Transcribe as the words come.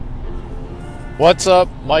What's up?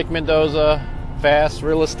 Mike Mendoza, Fast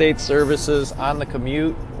Real Estate Services on the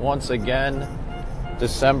commute once again.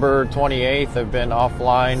 December 28th, I've been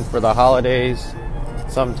offline for the holidays.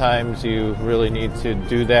 Sometimes you really need to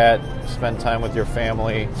do that, spend time with your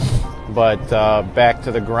family. But back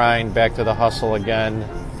to the grind, back to the hustle again.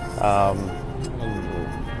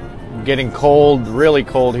 Getting cold, really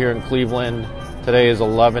cold here in Cleveland. Today is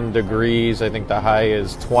 11 degrees. I think the high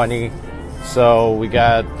is 20. So we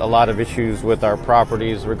got a lot of issues with our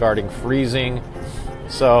properties regarding freezing.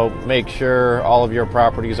 So make sure all of your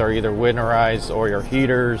properties are either winterized or your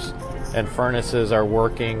heaters and furnaces are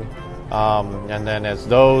working. And then as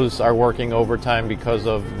those are working overtime because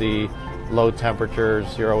of the low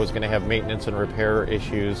temperatures, you're always going to have maintenance and repair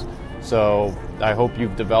issues. So I hope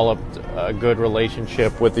you've developed a good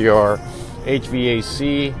relationship with your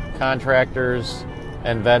HVAC contractors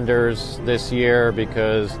and vendors this year,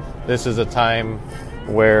 because this is a time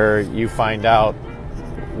where you find out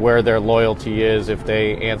where their loyalty is if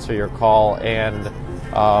they answer your call and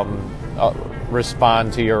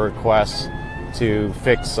respond to your requests to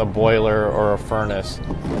fix a boiler or a furnace.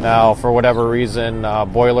 Now, for whatever reason,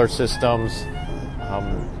 boiler systems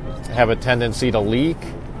have a tendency to leak,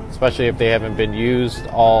 especially if they haven't been used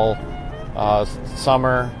all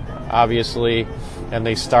summer, obviously, and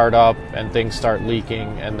they start up and things start leaking,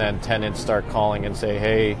 and then tenants start calling and say,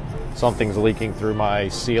 hey, something's leaking through my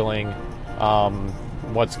ceiling,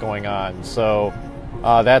 what's going on? So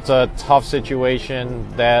that's a tough situation.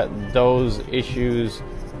 Those issues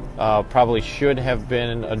probably should have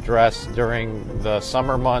been addressed during the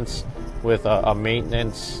summer months with a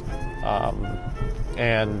maintenance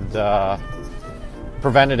and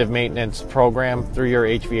preventative maintenance program through your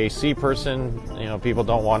HVAC person. You know, people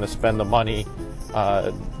don't want to spend the money.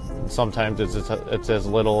 Sometimes it's as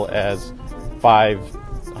little as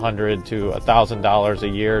 $500 to $1,000 a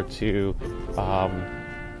year to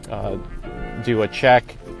do a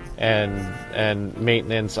check and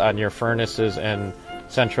maintenance on your furnaces and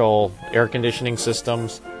central air conditioning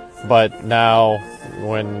systems. But now,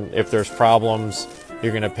 if there's problems,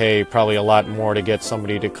 you're going to pay probably a lot more to get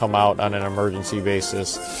somebody to come out on an emergency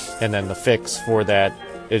basis, and then the fix for that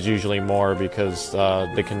is usually more because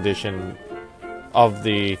the condition of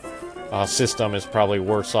the system is probably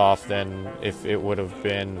worse off than if it would have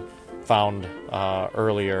been found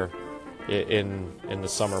earlier in the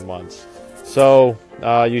summer months. So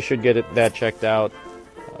you should get that checked out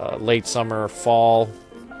late summer, fall,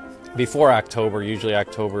 before October. Usually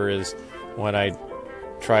October is when I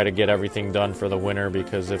try to get everything done for the winter,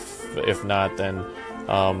 because if not, then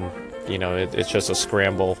it's just a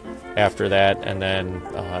scramble after that. And then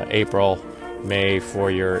April, May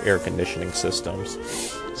for your air conditioning systems.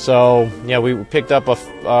 So yeah, we picked up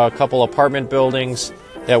a couple apartment buildings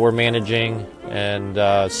that we're managing and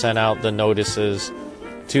sent out the notices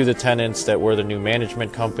to the tenants that we're the new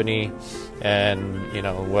management company. And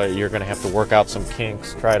you're going to have to work out some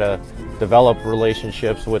kinks, try to develop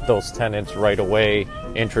relationships with those tenants right away,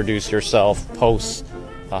 introduce yourself, post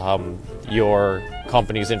your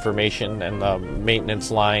company's information and the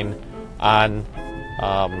maintenance line on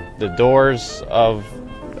the doors of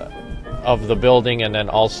the building, and then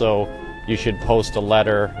also you should post a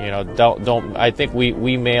letter. Don't I think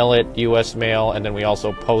we mail it U.S. mail, and then we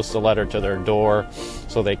also post a letter to their door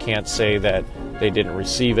so they can't say that they didn't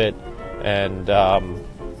receive it. And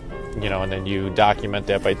and then you document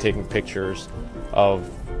that by taking pictures of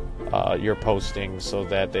your postings so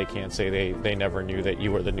that they can't say they never knew that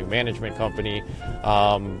you were the new management company.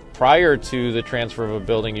 Prior to the transfer of a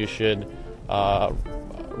building, you should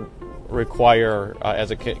require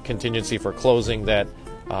as a contingency for closing that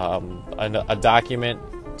a document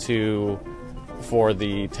for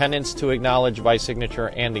the tenants to acknowledge by signature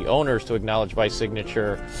and the owners to acknowledge by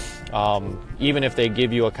signature, even if they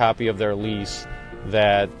give you a copy of their lease,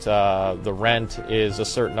 that the rent is a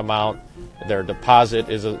certain amount, their deposit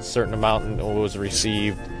is a certain amount and was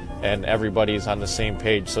received, and everybody's on the same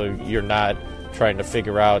page. So you're not trying to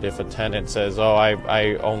figure out if a tenant says, oh,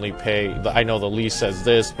 I only pay, I know the lease says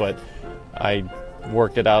this, but I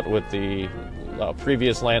worked it out with the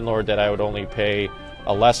previous landlord that I would only pay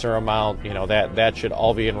a lesser amount. That should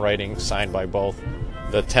all be in writing, signed by both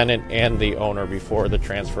the tenant and the owner before the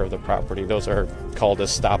transfer of the property. Those are called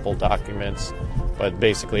estoppel documents, but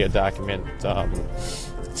basically a document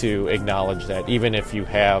to acknowledge that, even if you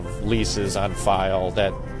have leases on file,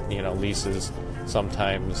 that leases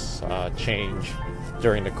sometimes change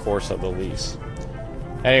during the course of the lease.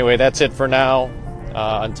 Anyway, that's it for now.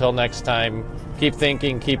 Until next time, keep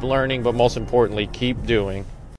thinking, keep learning, but most importantly, keep doing.